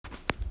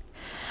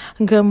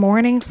Good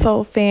morning,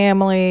 soul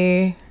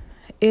family.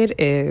 It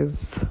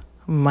is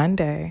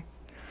Monday,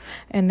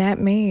 and that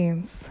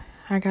means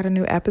I got a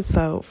new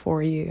episode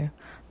for you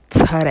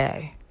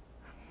today.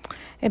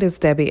 It is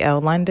Debbie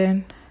L.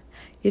 London,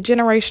 your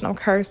generational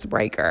curse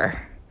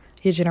breaker,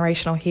 your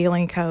generational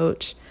healing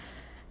coach,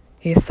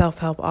 your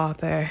self-help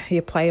author,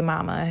 your play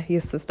mama, your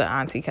sister,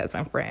 auntie,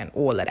 cousin, friend,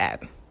 all of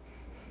that.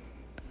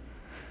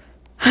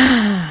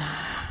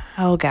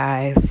 Oh,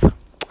 guys.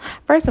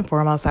 First and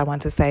foremost, I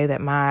want to say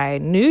that my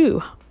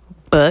new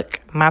book,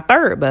 my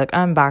third book,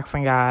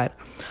 Unboxing God,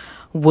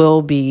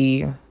 will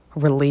be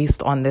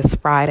released on this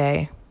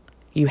Friday.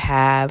 You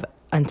have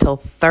until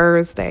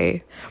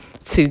Thursday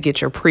to get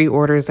your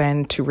pre-orders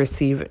in to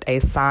receive a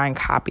signed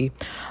copy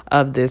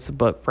of this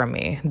book from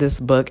me. This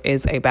book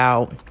is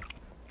about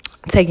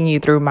taking you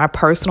through my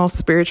personal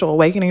spiritual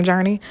awakening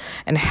journey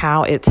and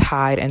how it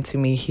tied into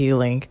me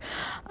healing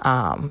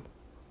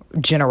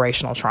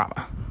generational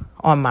trauma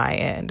on my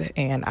end.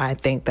 And I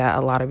think that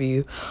a lot of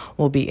you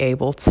will be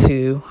able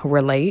to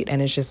relate. And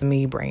it's just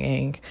me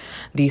bringing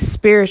the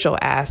spiritual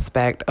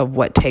aspect of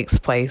what takes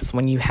place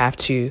when you have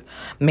to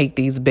make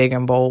these big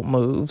and bold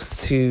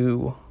moves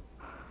to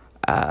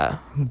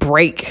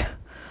break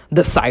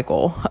the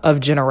cycle of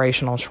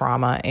generational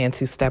trauma and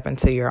to step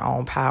into your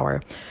own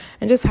power,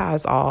 and just how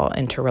it's all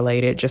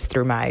interrelated just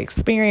through my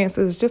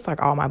experiences, just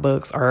like all my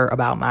books are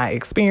about my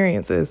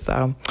experiences.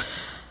 So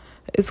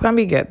it's going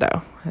to be good,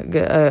 though.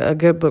 A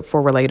good book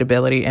for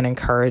relatability and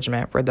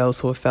encouragement for those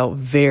who have felt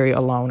very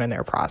alone in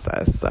their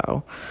process.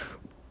 So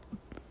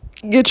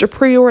get your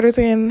pre-orders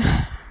in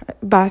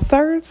by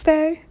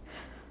Thursday,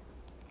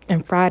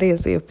 and Friday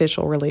is the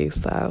official release.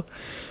 So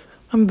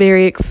I'm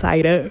very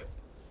excited.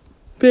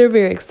 Very,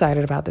 very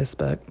excited about this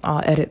book.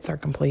 All edits are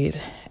complete.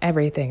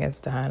 Everything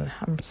is done.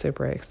 I'm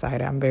super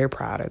excited. I'm very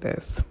proud of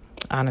this.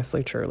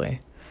 Honestly,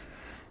 truly.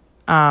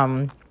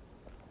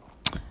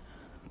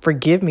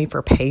 Forgive me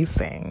for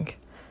pacing,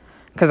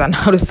 because I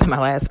noticed in my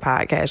last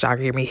podcast, y'all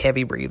could hear me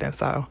heavy breathing.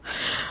 So,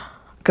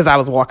 because I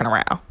was walking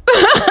around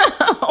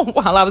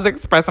while I was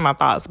expressing my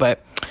thoughts,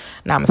 but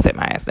now I'm going to sit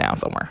my ass down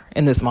somewhere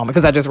in this moment,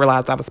 because I just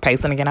realized I was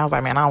pacing again. I was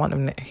like, man, I don't want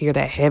them to hear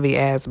that heavy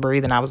ass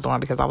breathing I was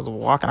doing, because I was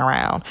walking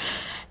around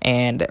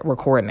and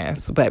recording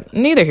this, but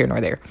neither here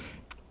nor there.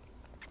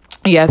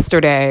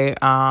 Yesterday,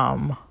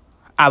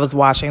 I was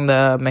watching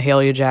the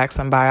Mahalia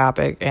Jackson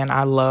biopic, and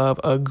I love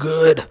a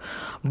good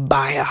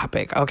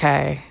biopic,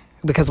 okay?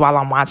 Because while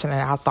I'm watching it,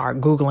 I'll start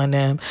Googling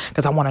them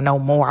because I want to know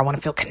more. I want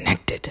to feel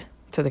connected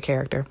to the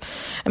character.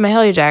 And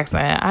Mahalia Jackson,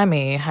 I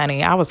mean,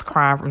 honey, I was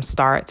crying from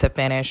start to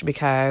finish,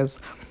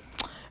 because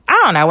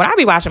I don't know, when I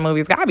be watching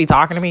movies, God be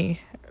talking to me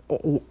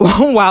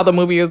while the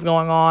movie is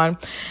going on.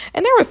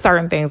 And there were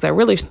certain things that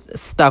really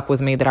stuck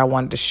with me that I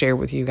wanted to share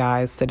with you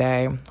guys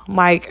today.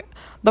 Like,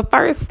 the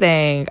first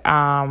thing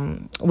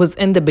was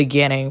in the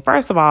beginning.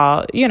 First of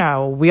all, you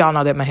know, we all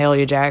know that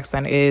Mahalia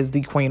Jackson is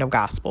the queen of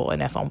gospel,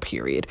 and that's on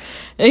period.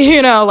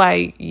 You know,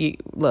 like,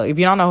 look, if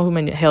you don't know who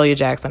Mahalia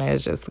Jackson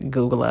is, just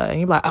Google her, and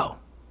you're like, oh,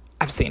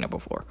 I've seen it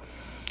before.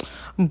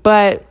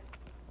 But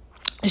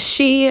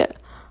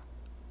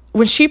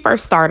when she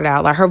first started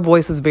out, like, her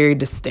voice is very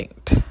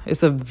distinct.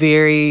 It's a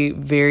very,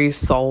 very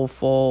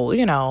soulful,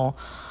 you know,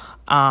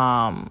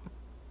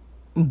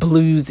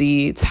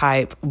 bluesy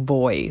type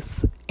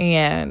voice.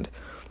 And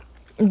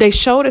they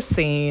showed a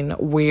scene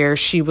where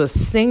she was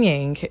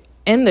singing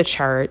in the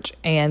church,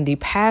 and the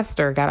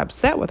pastor got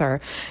upset with her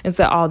and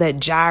said, all that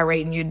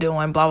gyrating you're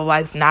doing, blah, blah, blah,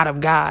 it's not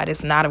of God.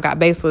 It's not of God.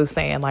 Basically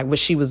saying, like, what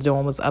she was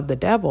doing was of the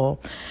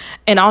devil.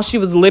 And all she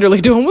was literally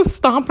doing was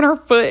stomping her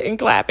foot and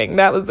clapping.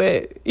 That was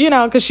it, you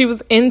know, because she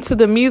was into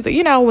the music.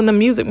 You know, when the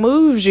music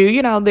moves you,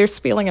 you know, there's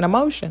feeling and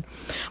emotion.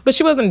 But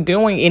she wasn't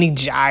doing any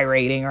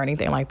gyrating or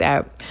anything like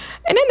that.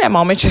 And in that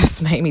moment,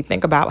 just made me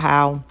think about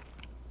how,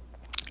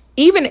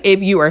 even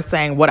if you are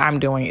saying what I'm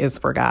doing is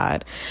for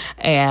God,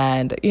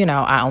 and, you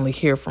know, I only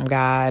hear from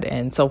God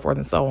and so forth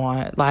and so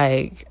on,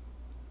 like,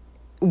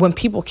 when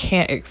people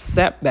can't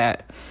accept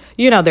that,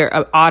 you know,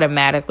 they're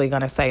automatically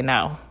going to say,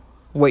 no,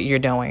 what you're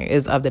doing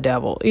is of the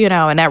devil, you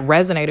know. And that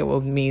resonated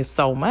with me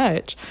so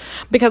much,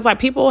 because, like,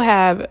 people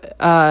have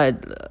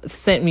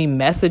sent me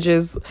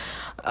messages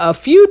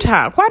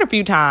quite a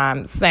few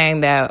times,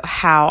 saying that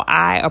how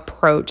I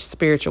approach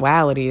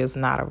spirituality is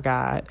not of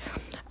God.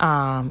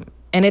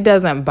 And it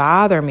doesn't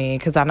bother me,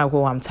 because I know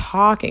who I'm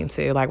talking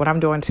to. Like, when I'm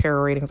doing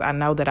tarot readings, I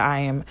know that I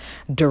am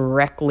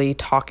directly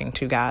talking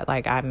to God.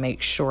 Like, I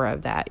make sure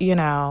of that, you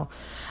know,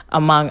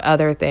 among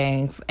other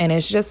things. And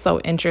it's just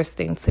so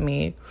interesting to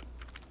me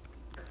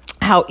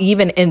how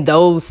even in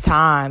those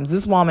times,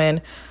 this woman,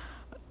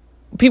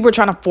 people are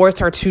trying to force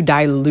her to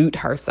dilute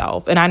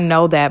herself. And I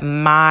know that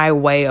my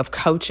way of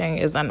coaching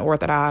is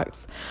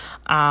unorthodox.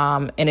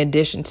 In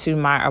addition to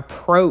my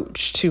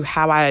approach to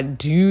how I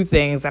do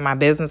things in my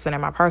business and in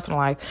my personal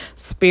life,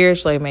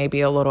 spiritually may be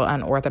a little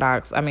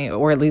unorthodox. I mean,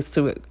 or at least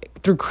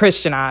through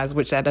Christianized,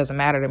 which that doesn't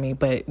matter to me,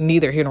 but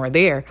neither here nor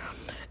there.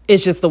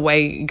 it's just the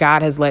way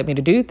God has led me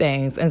to do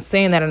things. And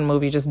seeing that in the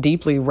movie just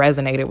deeply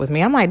resonated with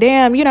me. I'm like,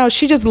 damn,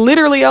 she just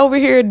literally over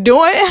here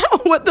doing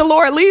what the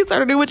Lord leads her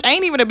to do, which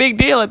ain't even a big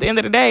deal at the end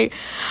of the day.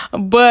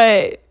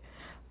 But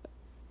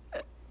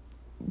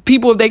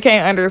people, if they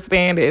can't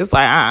understand it, it's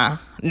like,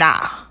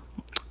 nah.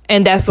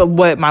 And that's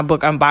what my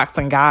book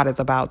Unboxing God is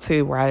about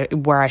too,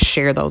 where I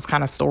share those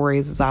kind of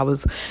stories as I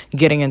was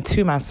getting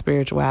into my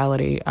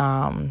spirituality.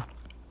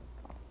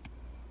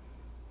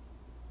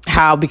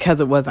 How,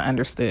 because it wasn't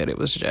understood, it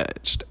was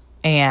judged.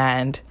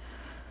 And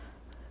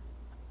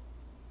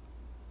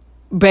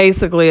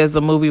basically, as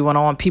the movie went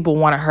on, people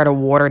wanted her to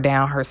water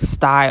down her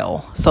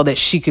style so that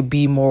she could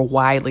be more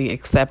widely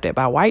accepted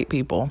by white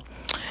people.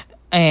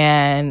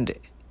 And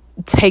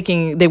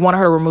they wanted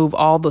her to remove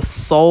all the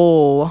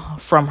soul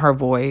from her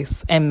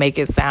voice and make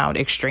it sound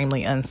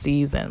extremely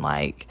unseasoned.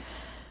 Like,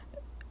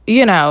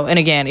 and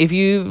again, if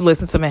you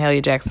listen to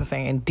Mahalia Jackson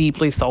singing,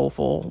 deeply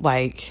soulful,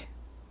 like,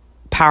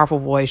 powerful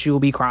voice, you will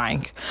be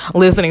crying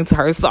listening to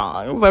her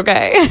songs,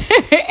 okay?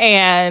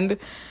 And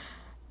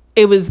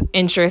it was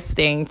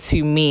interesting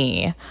to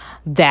me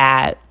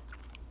that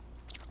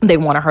they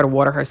wanted her to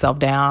water herself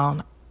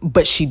down,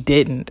 but she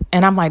didn't.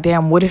 And I'm like,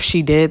 damn, what if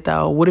she did,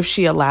 though? What if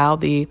she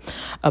allowed the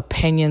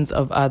opinions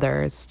of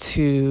others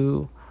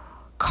to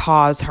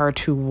cause her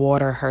to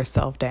water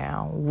herself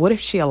down? What if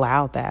she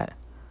allowed that?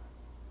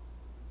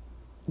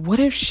 What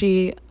if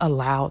she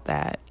allowed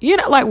that?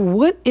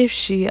 What if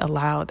she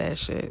allowed that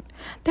shit?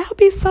 That would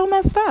be so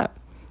messed up.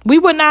 We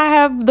would not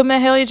have the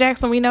Mahalia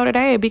Jackson we know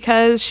today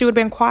because she would have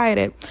been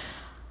quieted.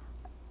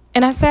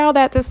 And I say all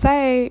that to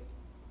say,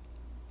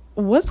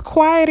 what's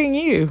quieting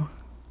you?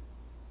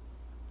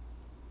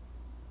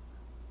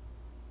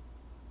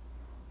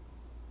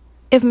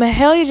 If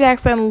Mahalia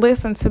Jackson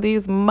listened to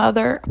these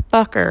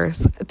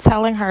motherfuckers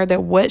telling her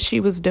that what she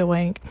was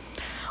doing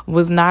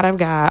was not of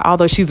God,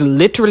 although she's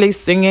literally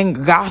singing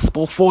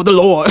gospel for the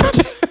Lord.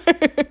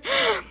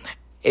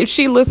 If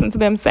she listened to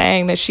them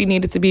saying that she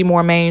needed to be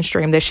more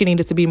mainstream, that she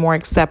needed to be more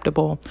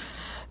acceptable,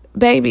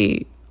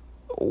 baby,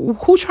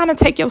 who trying to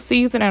take your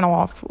seasoning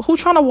off? Who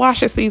trying to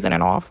wash your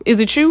seasoning off? Is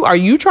it you? Are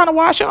you trying to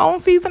wash your own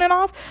seasoning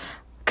off?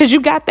 Because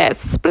you got that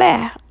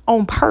splat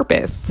on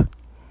purpose.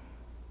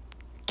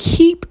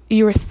 Keep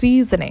your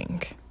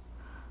seasoning.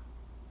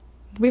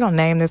 We're going to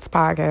name this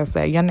podcast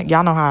that.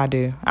 Y'all know how I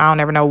do. I don't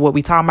ever know what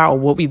we talking about or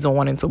what we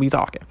doing until we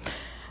talking.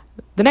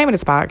 The name of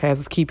this podcast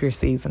is Keep Your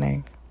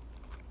Seasoning.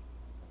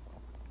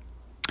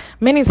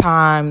 Many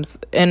times,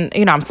 and,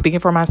 I'm speaking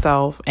for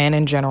myself and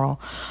in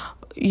general,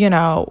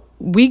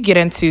 we get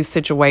into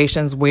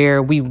situations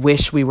where we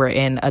wish we were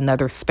in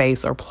another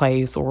space or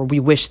place, or we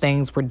wish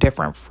things were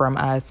different from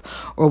us,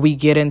 or we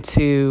get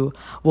into,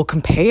 we'll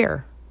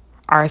compare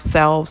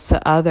ourselves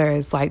to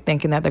others, like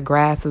thinking that the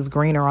grass is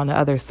greener on the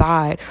other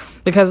side,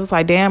 because it's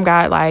like, damn,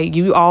 God, like,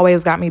 you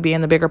always got me being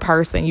the bigger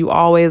person. You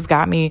always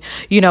got me,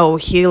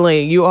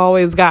 healing. You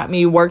always got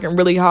me working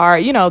really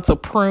hard, to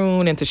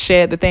prune and to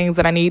shed the things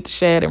that I need to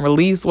shed and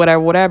release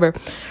whatever.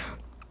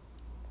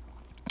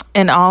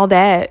 And all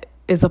that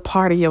is a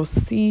part of your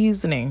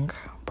seasoning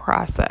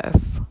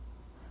process.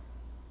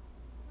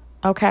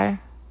 Okay?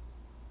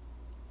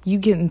 You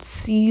getting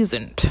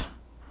seasoned.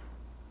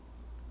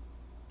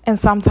 And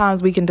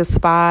sometimes we can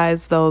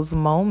despise those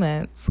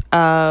moments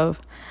of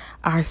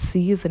our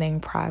seasoning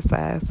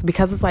process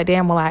because it's like,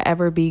 damn, will I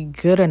ever be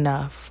good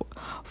enough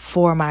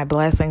for my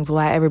blessings? Will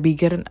I ever be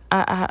good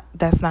enough?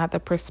 That's not the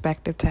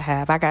perspective to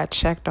have. I got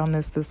checked on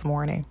this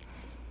morning.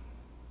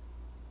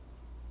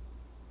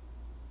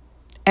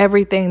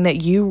 Everything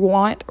that you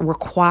want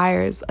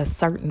requires a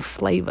certain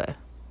flavor,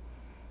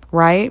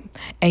 right?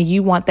 And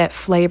you want that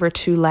flavor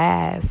to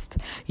last.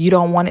 You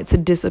don't want it to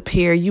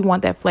disappear. You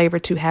want that flavor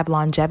to have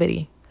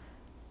longevity.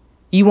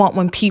 You want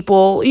when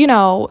people,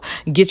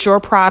 get your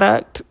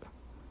product,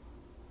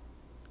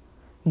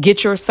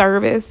 get your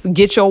service,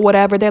 get your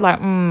whatever, they're like,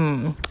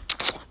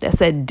 that's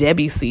that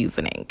Debbie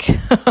seasoning.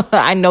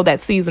 I know that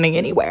seasoning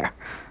anywhere.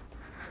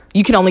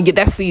 You can only get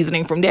that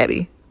seasoning from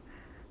Debbie.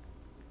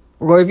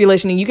 Or if you're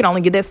listening, you can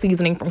only get that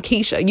seasoning from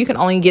Keisha. You can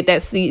only get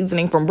that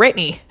seasoning from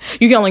Brittany.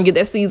 You can only get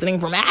that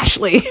seasoning from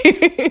Ashley.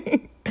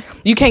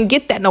 You can't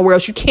get that nowhere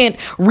else. You can't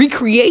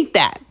recreate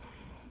that.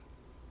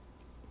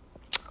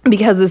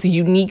 Because it's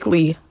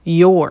uniquely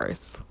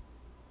yours.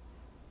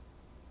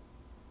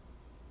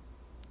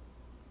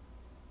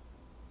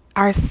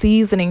 Our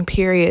seasoning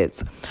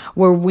periods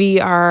where we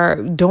are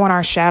doing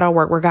our shadow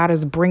work, where God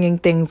is bringing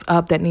things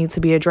up that need to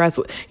be addressed.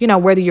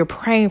 Whether you're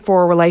praying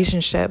for a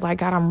relationship, like,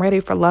 God, I'm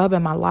ready for love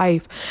in my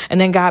life. And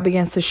then God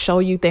begins to show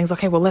you things.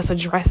 Okay, well, let's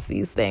address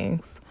these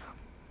things.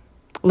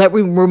 Let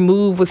me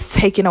remove what's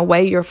taking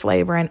away your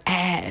flavor and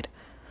add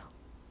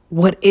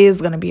what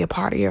is going to be a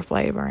part of your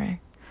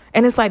flavoring.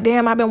 And it's like,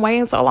 damn, I've been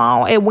waiting so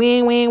long. And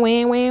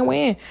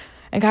win.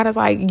 And God is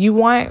like,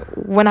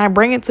 when I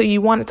bring it to you,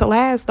 you want it to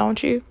last,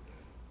 don't you?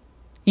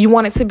 You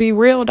want it to be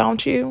real,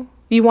 don't you?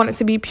 You want it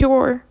to be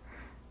pure.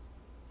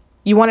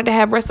 You want it to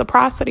have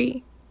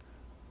reciprocity.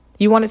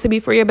 You want it to be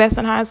for your best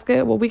and highest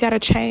good. Well, we got to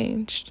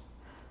change.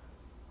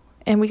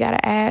 And we got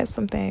to add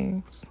some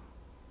things.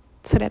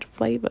 to that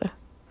flavor.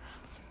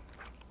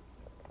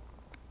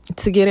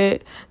 To get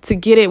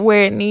it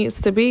where it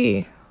needs to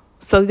be,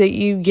 so that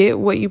you get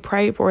what you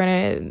prayed for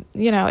and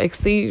it,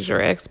 exceeds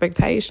your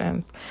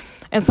expectations.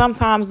 And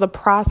sometimes the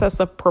process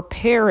of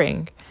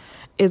preparing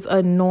is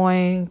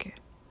annoying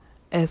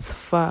as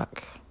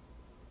fuck.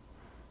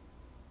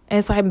 And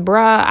it's like,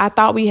 bruh, I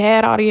thought we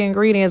had all the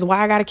ingredients.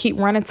 Why I gotta keep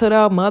running to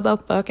the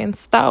motherfucking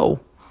stove?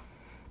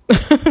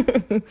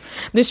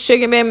 This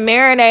chicken been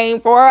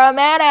marinating for a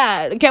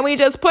minute. Can we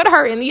just put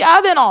her in the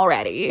oven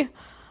already?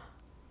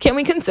 Can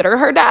we consider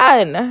her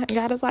done? And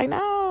God is like,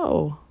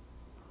 no.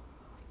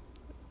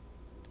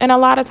 And a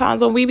lot of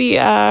times when we be,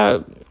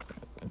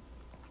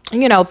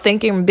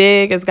 thinking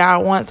big as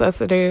God wants us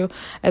to do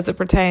as it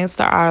pertains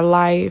to our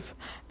life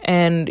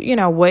and,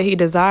 what he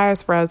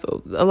desires for us,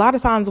 a lot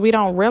of times we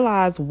don't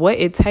realize what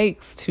it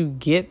takes to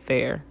get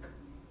there.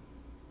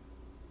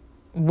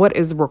 What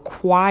is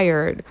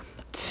required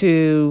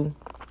to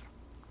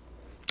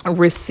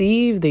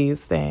receive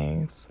these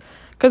things.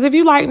 Because if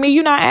you like me,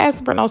 you're not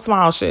asking for no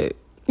small shit.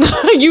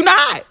 You're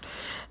not.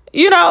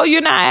 You're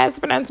not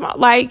asking for nothing small.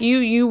 Like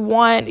you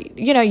want,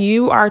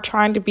 you are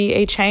trying to be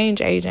a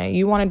change agent.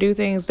 You want to do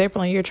things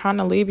differently. You're trying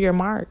to leave your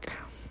mark.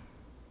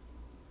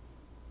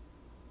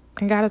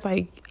 And God is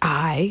like,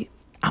 I'm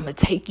going to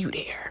take you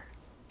there.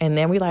 And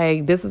then we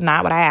like, this is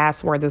not what I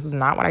asked for. This is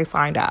not what I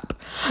signed up.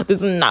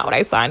 This is not what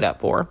I signed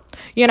up for.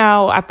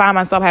 I find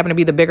myself having to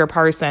be the bigger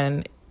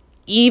person,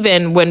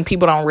 even when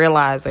people don't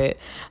realize it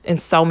in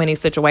so many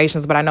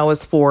situations. But I know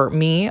it's for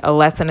me. A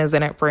lesson is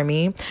in it for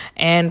me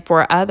and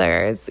for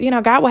others.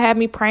 God will have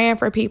me praying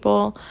for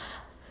people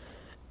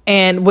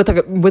and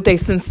with a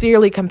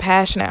sincerely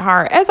compassionate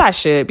heart, as I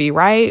should be,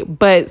 right?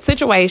 But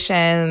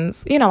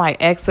situations, like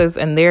exes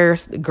and their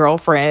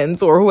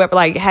girlfriends or whoever,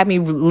 like have me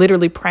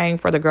literally praying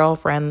for the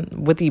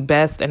girlfriend with the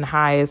best and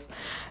highest,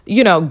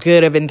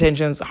 good of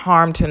intentions,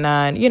 harm to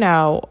none,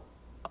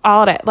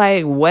 all that.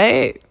 Like,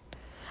 what?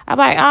 I'm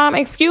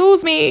like,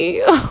 excuse me.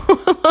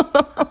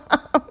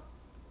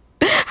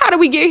 How did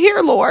we get here,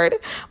 Lord?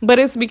 But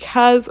it's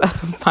because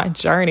of my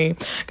journey.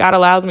 God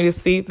allows me to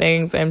see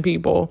things in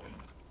people.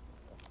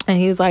 And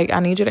he's like,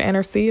 I need you to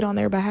intercede on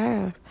their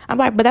behalf. I'm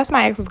like, but that's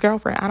my ex's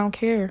girlfriend. I don't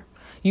care.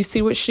 You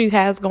see what she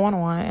has going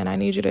on, and I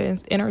need you to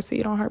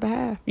intercede on her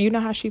behalf. You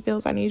know how she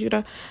feels. I need you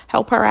to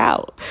help her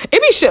out.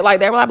 It be shit like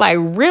that. Where I'm like,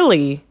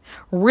 really?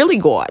 Really,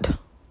 God?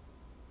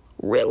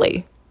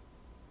 Really?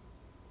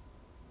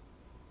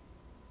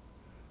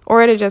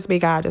 Or it'd just be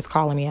God just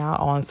calling me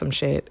out on some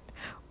shit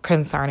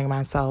concerning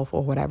myself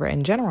or whatever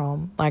in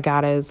general. Like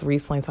God has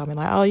recently told me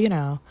like,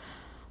 oh,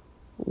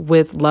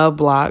 with love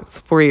blocks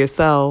for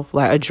yourself,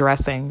 like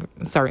addressing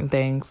certain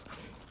things.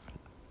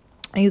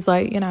 He's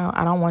like,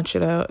 I don't want you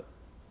to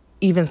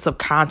even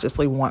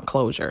subconsciously want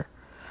closure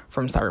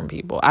from certain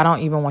people. I don't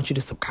even want you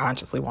to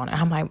subconsciously want it.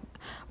 I'm like,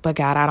 but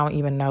God, I don't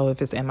even know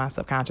if it's in my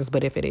subconscious,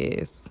 but if it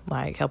is,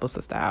 like, help a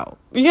sister out,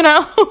 And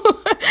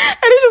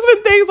it's just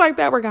been things like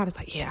that where God is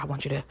like, yeah, I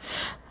want you to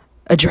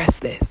address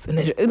this. And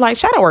then, like,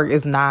 shadow work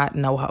is not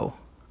no-ho,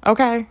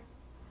 okay?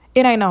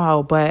 It ain't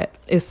no-ho, but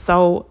it's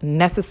so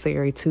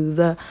necessary to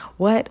the,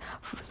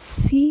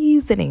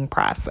 seasoning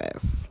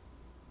process.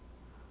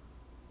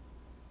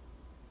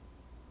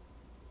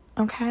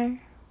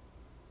 Okay?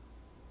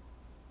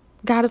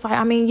 God is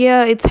like,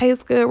 yeah, it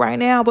tastes good right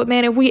now, but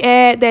man, if we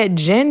add that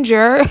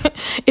ginger,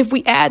 if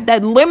we add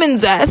that lemon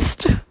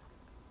zest,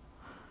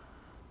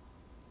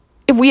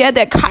 if we add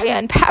that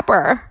cayenne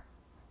pepper,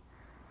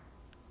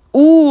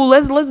 ooh,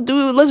 let's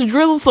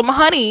drizzle some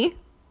honey.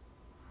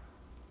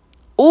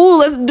 Ooh,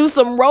 let's do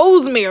some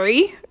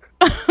rosemary.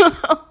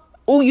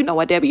 Ooh, you know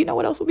what, Debbie? You know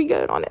what else would be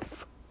good on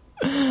this?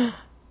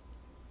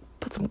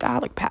 Put some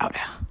garlic powder.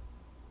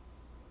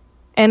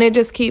 And it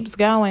just keeps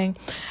going.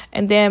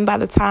 And then by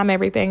the time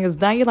everything is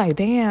done, you're like,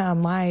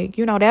 damn, like,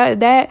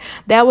 that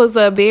was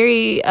a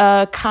very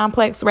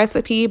complex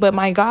recipe. But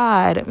my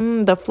God,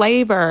 the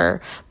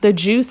flavor, the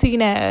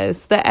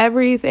juiciness, the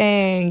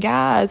everything.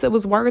 Yes, it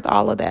was worth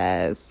all of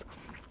this.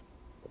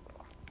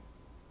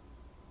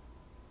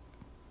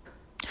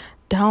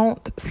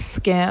 Don't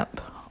skimp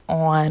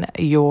on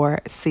your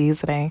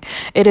seasoning.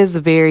 It is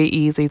very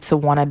easy to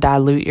want to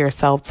dilute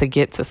yourself to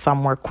get to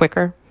somewhere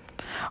quicker,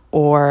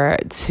 or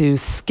to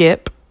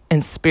skip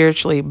and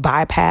spiritually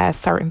bypass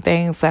certain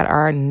things that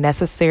are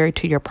necessary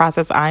to your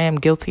process. I am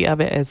guilty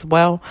of it as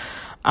well.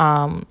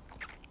 But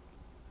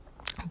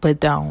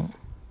don't.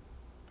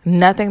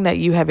 Nothing that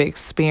you have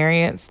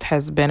experienced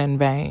has been in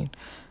vain.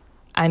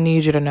 I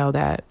need you to know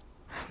that.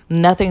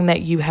 Nothing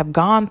that you have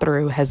gone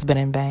through has been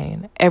in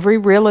vain. Every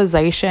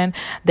realization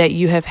that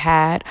you have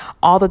had,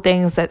 all the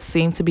things that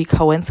seem to be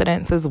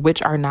coincidences,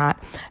 which are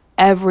not,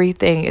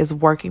 everything is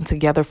working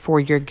together for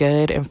your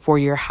good and for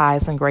your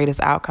highest and greatest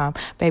outcome.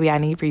 Baby, I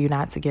need for you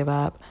not to give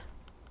up.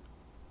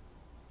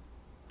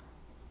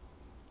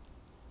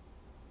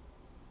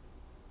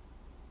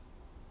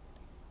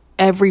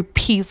 Every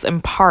piece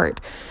and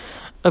part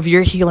of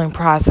your healing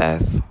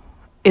process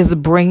is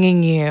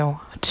bringing you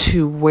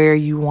to where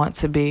you want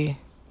to be.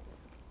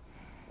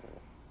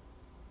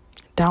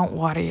 Don't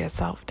water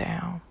yourself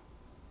down.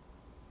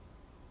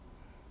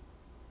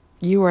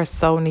 You are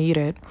so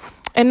needed.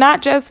 And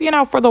not just,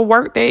 for the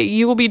work that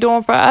you will be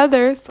doing for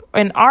others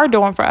and are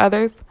doing for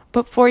others,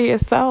 but for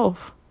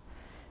yourself.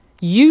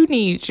 You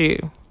need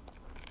you.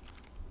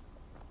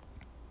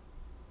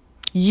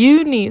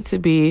 You need to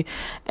be,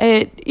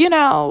 in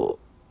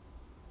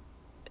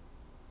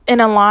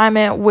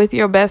alignment with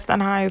your best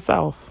and highest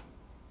self.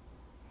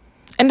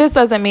 And this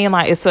doesn't mean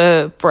like it's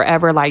a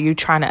forever, like you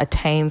trying to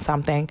attain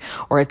something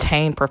or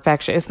attain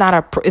perfection. It's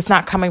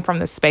not coming from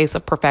the space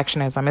of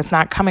perfectionism. It's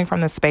not coming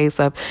from the space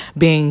of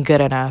being good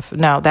enough.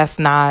 No, that's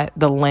not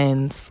the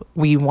lens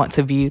we want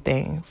to view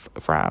things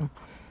from.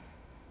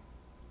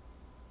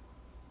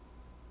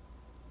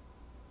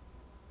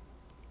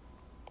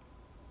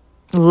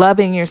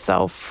 Loving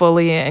yourself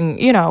fully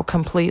and,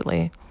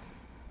 completely.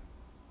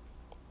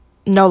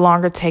 No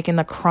longer taking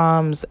the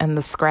crumbs and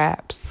the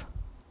scraps.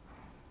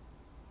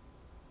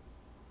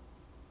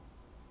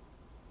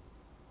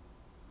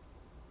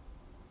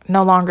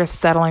 No longer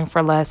settling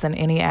for less in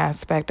any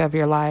aspect of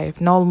your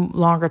life. No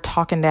longer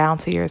talking down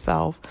to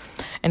yourself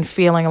and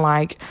feeling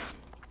like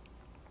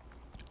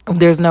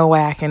there's no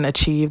way I can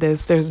achieve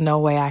this. There's no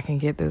way I can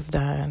get this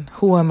done.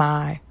 Who am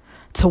I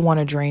to want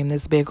to dream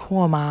this big?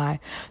 Who am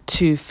I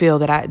to feel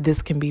that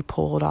this can be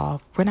pulled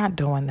off? We're not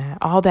doing that.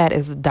 All that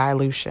is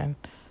dilution.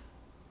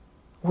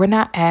 We're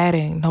not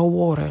adding no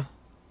water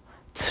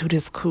to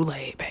this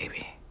Kool-Aid,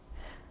 baby.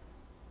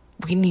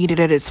 We need it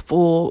at its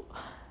full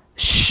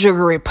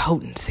sugary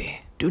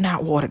potency. Do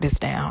not water this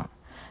down.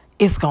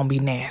 It's going to be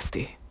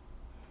nasty.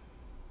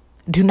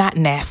 Do not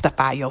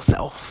nastify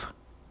yourself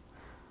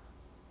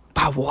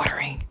by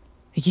watering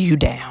you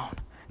down.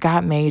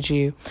 God made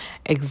you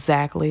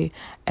exactly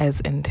as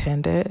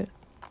intended.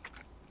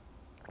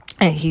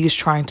 And he's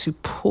trying to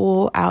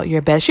pull out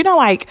your best.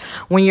 Like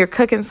when you're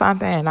cooking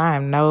something, and I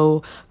am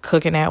no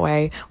cooking that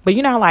way, but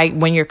like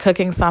when you're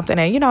cooking something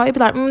and, it'd be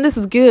like, this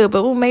is good,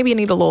 but maybe you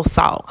need a little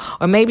salt,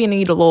 or maybe you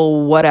need a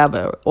little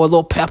whatever, or a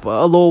little pepper,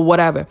 a little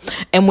whatever.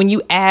 And when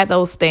you add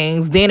those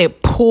things, then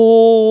it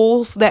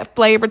pulls that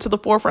flavor to the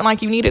forefront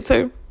like you need it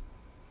to.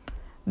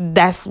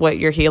 That's what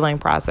your healing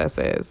process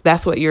is.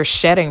 That's what your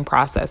shedding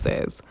process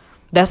is.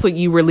 That's what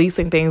you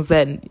releasing things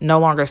that no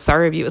longer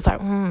serve you. It's like,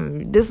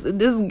 this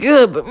is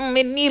good, but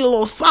it need a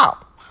little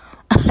salt.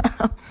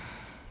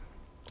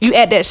 You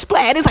add that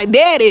splat. It's like,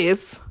 there it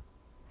is.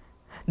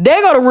 There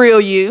go the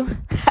real you.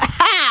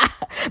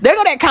 There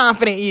go that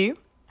confident you.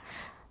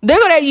 There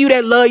go that you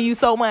that love you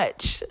so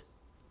much.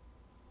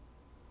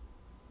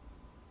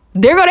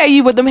 There go that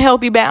you with them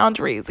healthy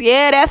boundaries.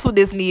 Yeah, that's what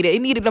this needed.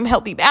 It needed them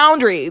healthy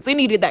boundaries. It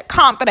needed that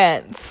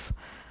confidence.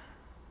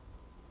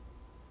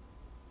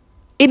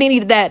 It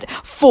needed that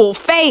full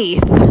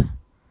faith.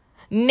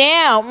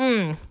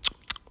 Now,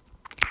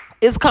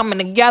 it's coming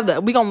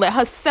together. We're going to let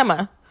her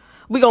simmer.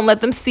 We're going to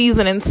let them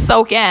season and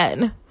soak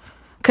in.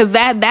 Because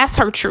that's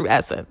her true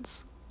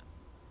essence.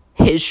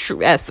 His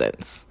true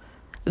essence.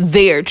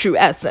 Their true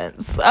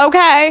essence.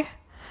 Okay?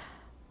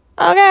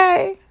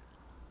 Okay?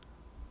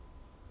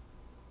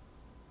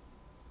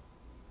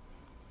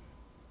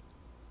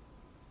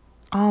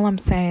 All I'm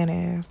saying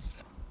is,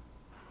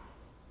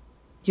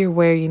 you're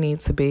where you need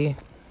to be.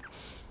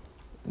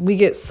 We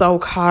get so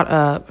caught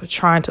up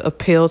trying to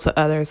appeal to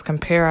others,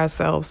 compare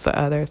ourselves to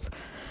others.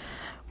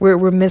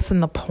 We're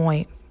missing the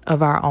point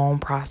of our own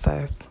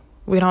process.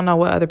 We don't know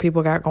what other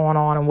people got going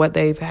on and what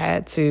they've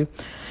had to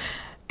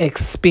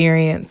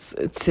experience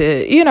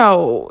to,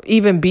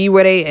 even be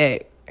where they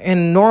at.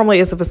 And normally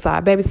it's a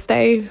facade. Baby,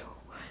 stay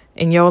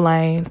in your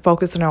lane,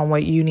 focusing on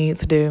what you need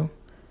to do.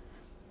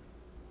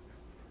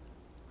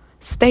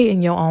 Stay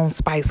in your own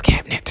spice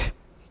cabinet.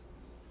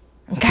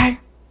 Okay?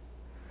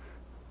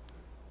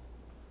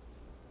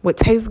 What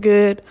tastes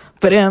good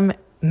for them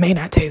may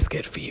not taste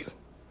good for you.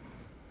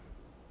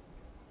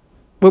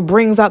 What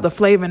brings out the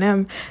flavor in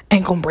them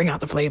ain't gonna bring out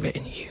the flavor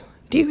in you.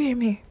 Do you hear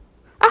me?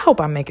 I hope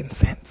I'm making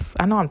sense.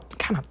 I know I'm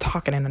kind of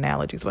talking in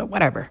analogies, but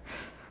whatever.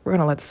 We're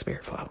gonna let the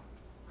spirit flow.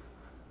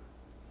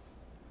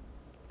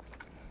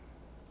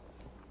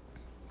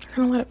 We're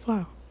gonna let it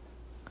flow.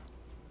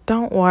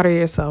 Don't water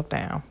yourself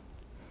down.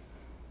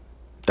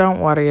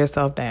 Don't water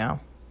yourself down.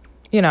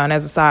 And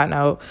as a side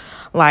note,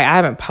 like I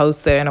haven't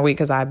posted in a week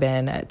because I've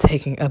been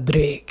taking a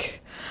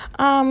break.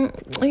 And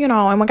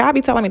when God be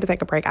telling me to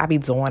take a break, I be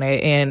doing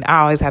it. And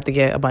I always have to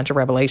get a bunch of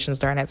revelations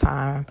during that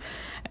time,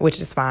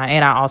 which is fine.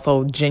 And I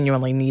also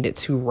genuinely needed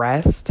to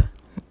rest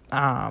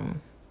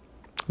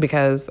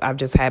because I've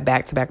just had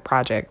back-to-back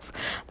projects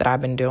that I've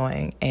been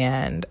doing.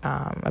 And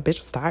a bitch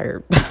was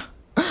tired.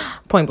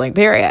 Point blank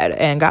period.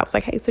 And God was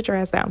like, hey, sit your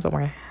ass down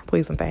somewhere,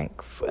 please and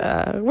thanks,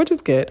 which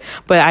is good.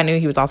 But I knew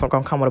he was also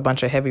going to come with a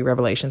bunch of heavy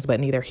revelations, but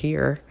neither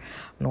here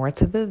nor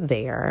to the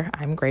there.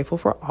 I'm grateful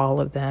for all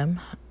of them.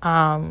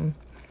 I'm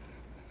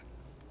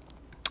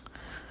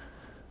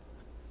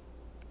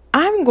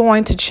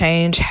going to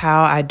change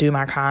how I do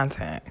my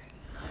content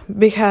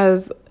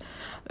because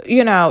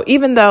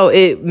even though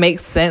it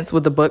makes sense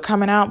with the book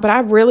coming out, but I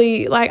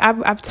really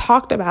I've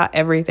talked about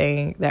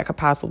everything that could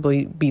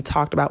possibly be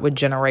talked about with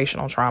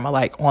generational trauma,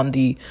 like on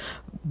the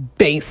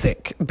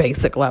basic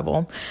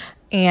level.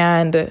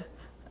 And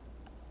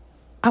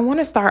I want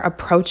to start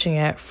approaching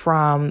it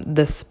from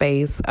the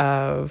space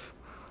of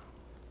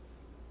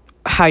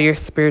how your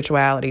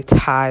spirituality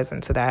ties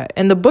into that.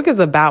 And the book is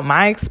about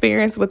my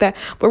experience with that,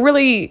 but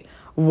really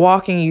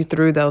walking you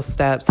through those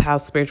steps, how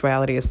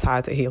spirituality is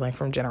tied to healing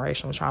from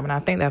generational trauma. And I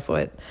think that's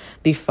what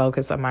the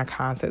focus of my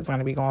content is going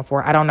to be going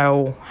for. I don't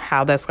know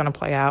how that's going to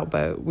play out,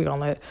 but we're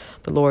going to let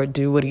the Lord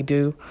do what he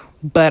do.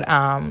 But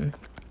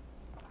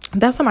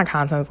that's what my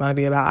content is going to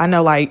be about. I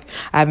know, I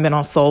haven't been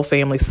on Soul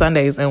Family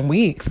Sundays in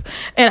weeks.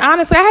 And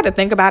honestly, I had to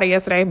think about it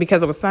yesterday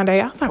because it was Sunday.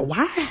 I was like,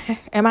 why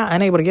am I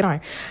unable to get on?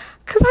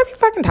 Because I be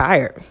fucking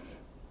tired.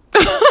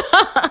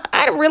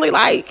 I really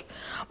why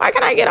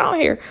can't I get on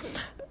here?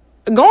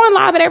 Going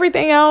live and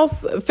everything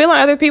else, feeling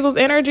other people's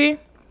energy,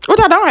 which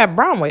I don't have a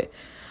problem with.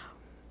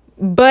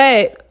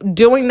 But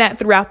doing that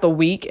throughout the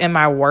week in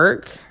my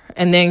work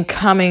and then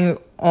coming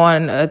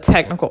on a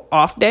technical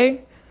off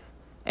day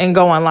and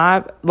going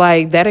live,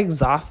 that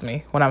exhausts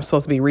me when I'm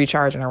supposed to be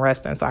recharging and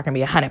resting so I can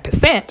be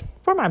 100%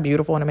 for my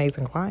beautiful and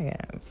amazing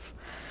clients.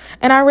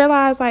 And I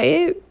realized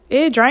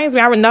it drains me.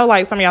 I would know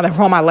some of y'all that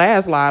were on my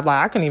last live,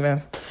 I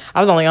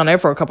was only on there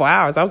for a couple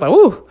hours. I was like,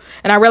 ooh.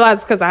 And I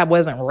realized because I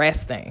wasn't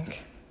resting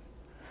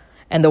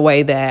in the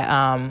way that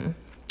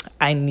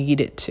I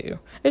needed to.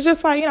 It's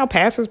just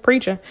pastors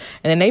preaching,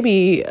 and then they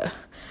be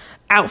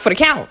out for the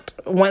count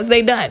once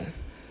they done.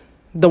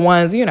 The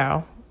ones,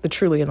 the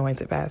truly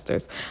anointed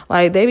pastors,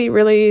 they be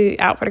really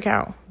out for the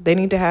count. They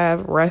need to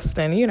have rest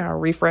and,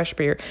 refresh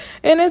period.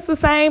 And it's the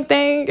same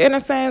thing in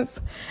a sense.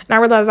 And I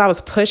realized I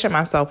was pushing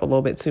myself a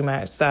little bit too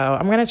much. So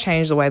I'm going to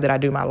change the way that I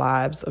do my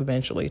lives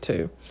eventually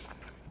too.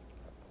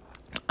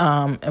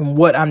 And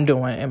what I'm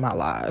doing in my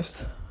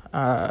lives.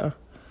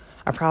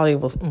 I probably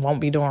won't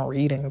be doing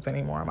readings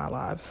anymore in my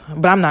lives,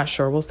 but I'm not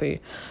sure. We'll see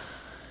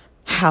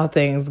how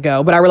things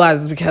go. But I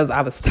realized it's because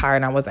I was tired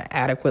and I wasn't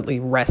adequately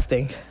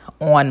resting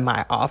on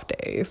my off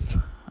days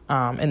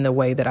in the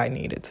way that I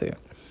needed to.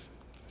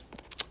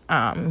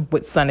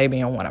 With Sunday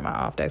being one of my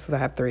off days, because I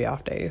have 3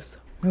 off days.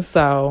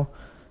 So,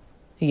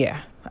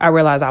 yeah, I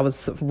realized I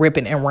was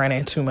ripping and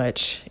running too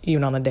much,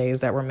 even on the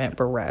days that were meant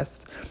for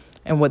rest.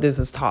 And what this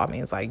has taught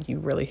me is you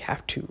really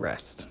have to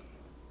rest.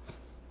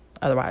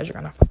 Otherwise, you're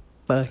going to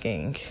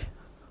fucking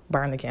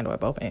burn the candle at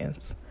both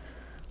ends,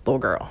 little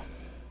girl.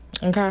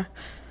 Okay.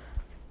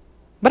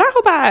 But I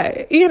hope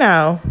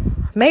I,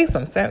 made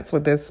some sense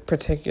with this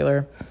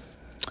particular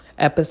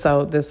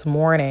episode this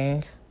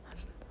morning.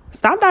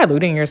 Stop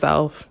diluting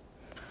yourself.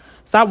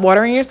 Stop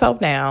watering yourself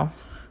down.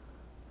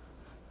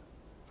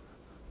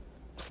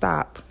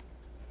 Stop.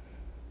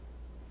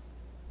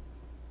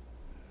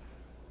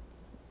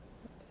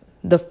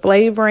 The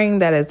flavoring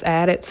that is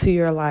added to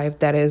your life,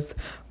 that is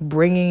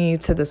bringing you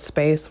to the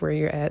space where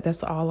you're at,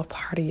 that's all a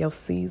part of your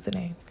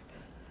seasoning.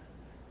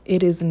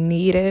 It is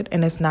needed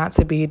and it's not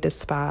to be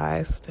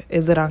despised.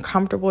 Is it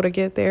uncomfortable to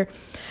get there?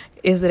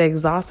 Is it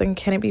exhausting?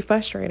 Can it be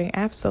frustrating?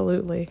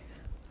 Absolutely.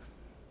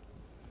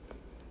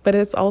 But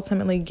it's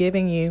ultimately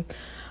giving you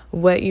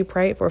what you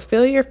prayed for.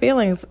 Feel your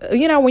feelings.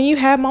 When you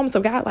have moments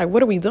of God,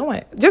 what are we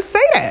doing? Just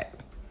say that.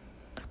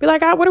 Be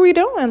like, God, what are we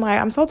doing?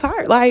 I'm so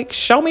tired.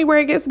 Show me where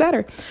it gets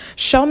better.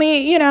 Show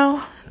me,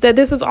 that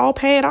this is all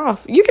paying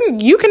off. You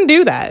can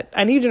do that.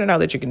 I need you to know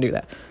that you can do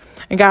that.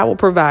 And God will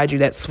provide you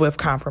that swift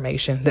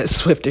confirmation, that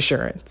swift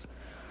assurance.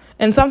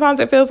 And sometimes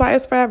it feels like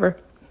it's forever.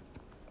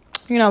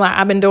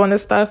 I've been doing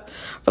this stuff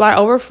for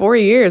over 4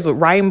 years with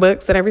writing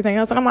books and everything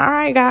else. And I'm like, all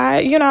right,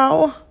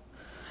 God,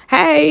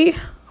 hey,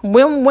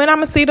 when I'm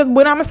gonna see the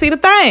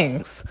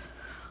things.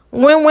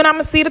 When I'm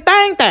gonna see the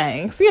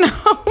things,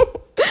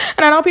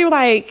 And I know people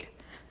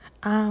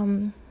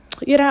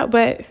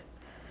but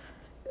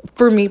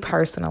for me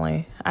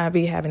personally, I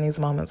be having these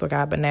moments with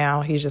God, but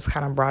now he's just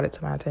kind of brought it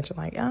to my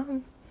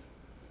attention,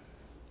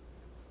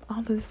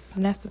 all this is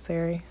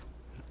necessary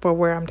for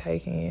where I'm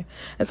taking you.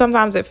 And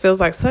sometimes it feels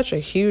like such a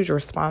huge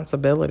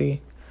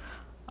responsibility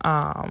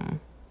to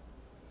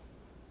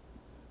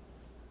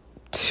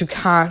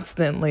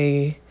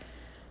constantly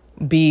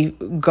be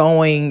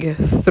going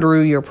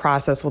through your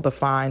process with a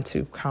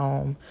fine-tooth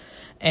comb.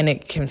 And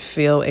it can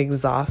feel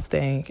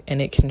exhausting,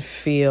 and it can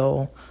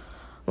feel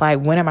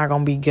when am I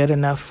going to be good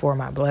enough for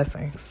my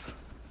blessings?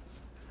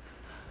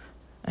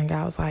 And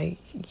God was like,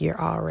 you're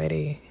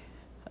already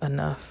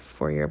enough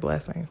for your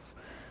blessings.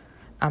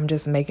 I'm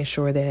just making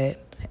sure that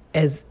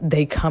as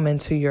they come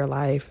into your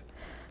life,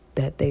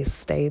 that they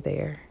stay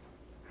there.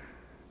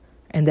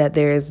 And that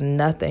there is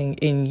nothing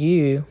in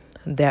you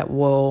that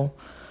will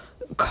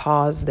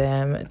cause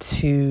them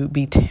to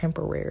be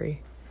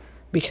temporary.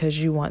 Because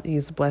you want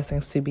these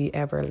blessings to be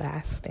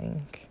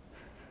everlasting.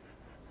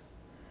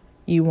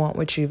 You want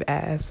what you've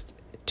asked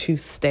to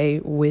stay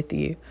with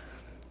you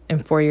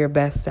and for your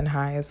best and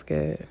highest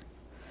good.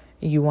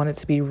 You want it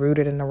to be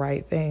rooted in the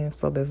right thing.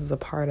 So this is a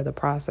part of the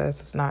process.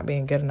 It's not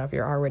being good enough.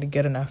 You're already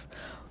good enough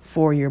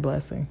for your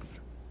blessings.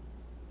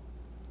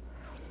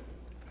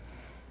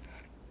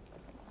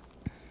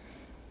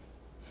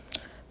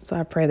 So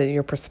I pray that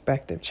your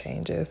perspective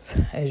changes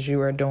as you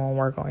are doing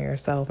work on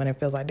yourself, and it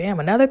feels like, damn,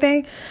 another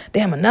thing,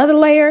 damn, another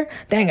layer,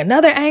 dang,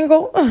 another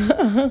angle,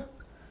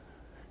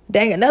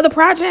 dang, another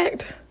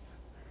project,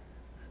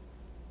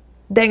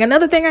 dang,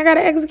 another thing I got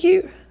to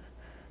execute,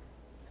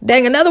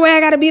 dang, another way I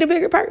got to be the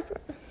bigger person,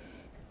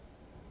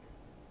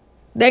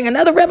 dang,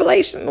 another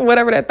revelation,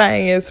 whatever that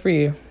thing is for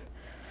you.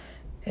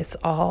 It's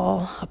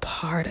all a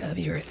part of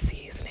your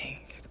seasoning,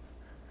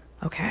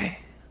 okay?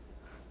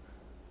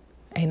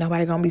 Ain't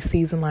nobody gonna be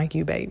seasoned like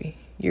you, baby.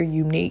 You're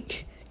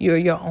unique. You're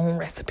your own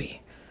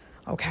recipe.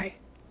 Okay?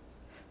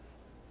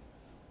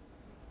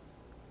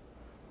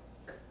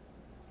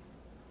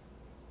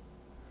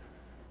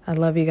 I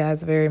love you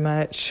guys very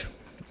much.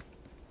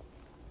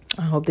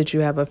 I hope that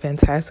you have a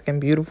fantastic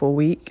and beautiful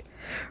week.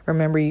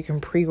 Remember, you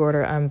can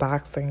pre-order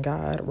Unboxing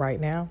God right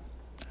now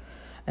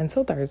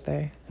until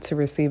Thursday to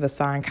receive a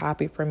signed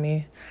copy from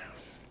me.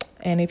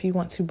 And if you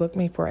want to book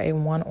me for a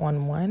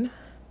one-on-one,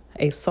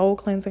 a soul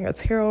cleansing, a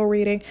tarot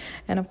reading,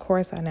 and of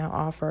course I now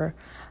offer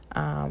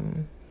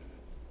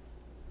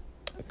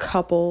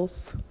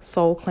couples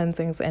soul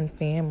cleansings and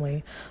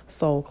family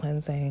soul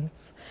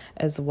cleansings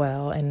as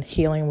well, and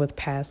healing with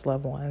past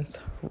loved ones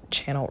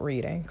channel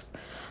readings.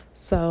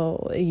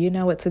 So you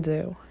know what to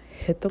do.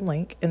 Hit the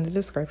link in the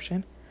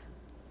description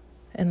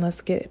and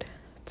let's get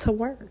to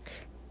work.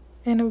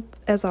 And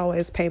as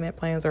always, payment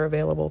plans are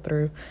available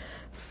through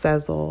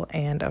Sezzle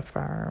and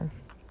Affirm.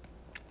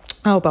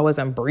 I hope I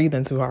wasn't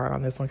breathing too hard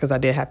on this one, because I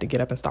did have to get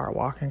up and start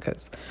walking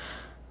because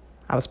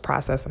I was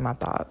processing my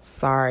thoughts.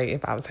 Sorry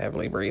if I was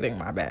heavily breathing.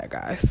 My bad,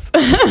 guys.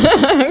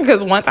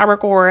 Because once I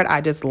record, I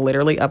just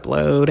literally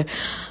upload.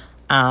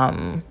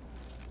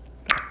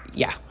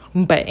 Yeah.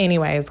 But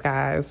anyways,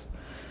 guys,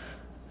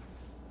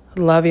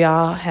 love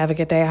y'all. Have a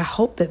good day. I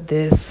hope that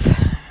this,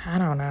 I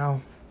don't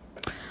know,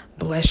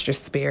 blessed your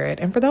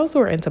spirit. And for those who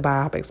are into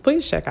biopics,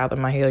 please check out the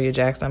Mahalia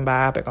Jackson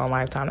biopic on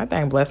Lifetime. That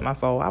thing blessed my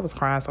soul. I was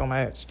crying so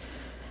much.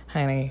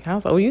 Honey, I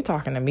was like, oh, you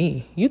talking to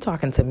me. You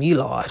talking to me,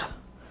 Lord.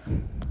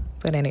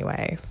 But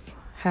anyways,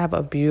 have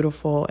a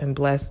beautiful and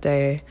blessed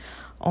day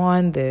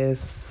on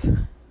this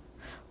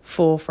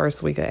full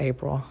first week of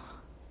April.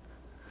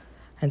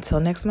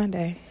 Until next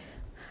Monday,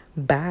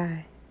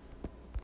 bye.